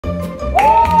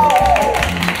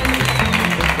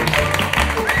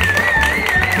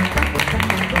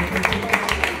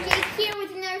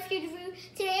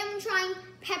Today I'm trying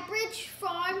Pepperidge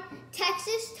Farm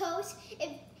Texas toast.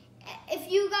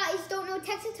 If you guys don't know what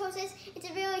Texas toast is, it's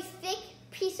a really thick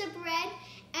piece of bread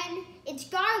and it's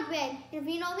garlic bread. And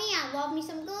if you know me, I love me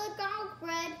some good garlic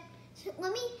bread. So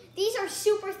these are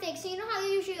super thick. So you know how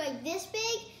they're usually like this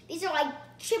big? These are like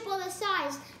triple the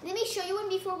size. Let me show you one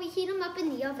before we heat them up in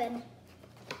the oven.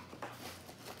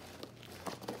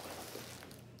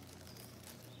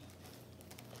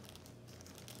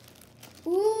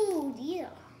 Ooh, yeah.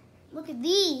 Look at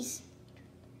these.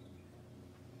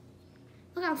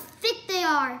 Look how thick they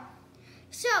are.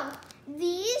 So,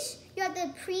 these, you have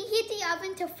to preheat the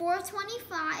oven to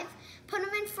 425. Put them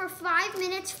in for 5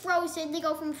 minutes frozen. They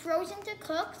go from frozen to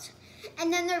cooked.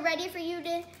 And then they're ready for you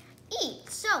to eat.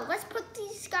 So, let's put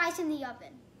these guys in the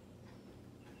oven.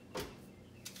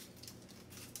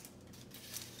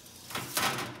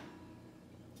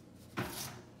 Here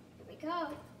we go.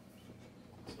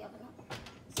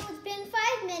 So it's been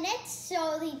 5 minutes,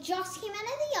 so they just came out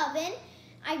of the oven.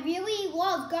 I really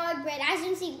love garlic bread. As you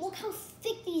can see, look how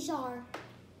thick these are.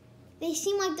 They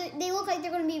seem like they look like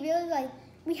they're going to be really like.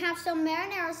 We have some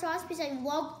marinara sauce because I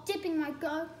love dipping my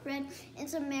garlic bread in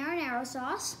some marinara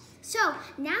sauce. So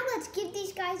now let's give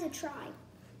these guys a try.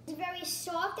 It's very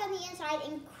soft on the inside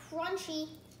and crunchy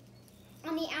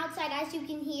on the outside, as you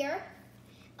can hear.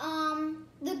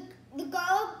 The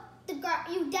garlic.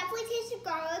 You definitely taste the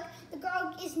garlic. The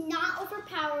garlic is not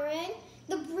overpowering.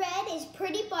 The bread is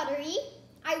pretty buttery.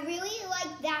 I really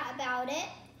like that about it.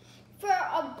 For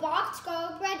a boxed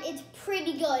garlic bread, it's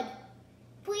pretty good.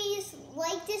 Please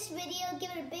like this video,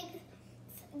 give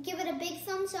it a big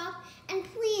thumbs up, and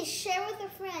please share with your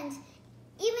friends.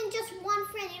 Even just one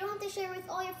friend. You don't have to share with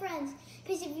all your friends.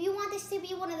 Because if you want this to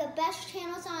be one of the best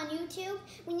channels on YouTube,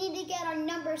 we need to get our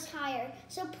numbers higher.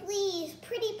 So please,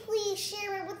 pretty please,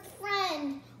 share it with a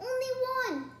friend. Only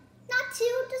one. Not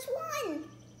two, just one.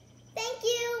 Thank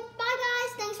you. Bye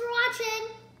guys. Thanks for watching.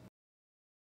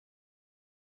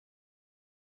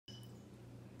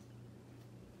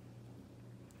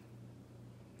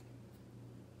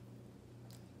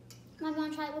 Mom, you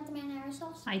want to try it with the marinara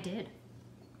sauce? I did.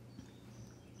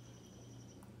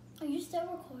 Are you still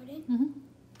recording? Mm-hmm.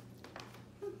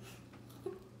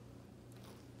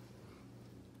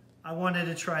 I wanted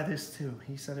to try this too.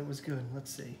 He said it was good. Let's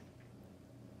see.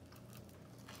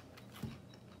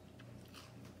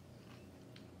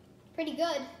 Pretty good,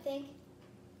 I think.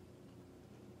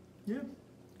 Yeah,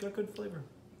 got good flavor.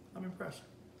 I'm impressed.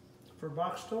 For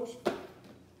box toast,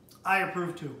 I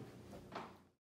approve too.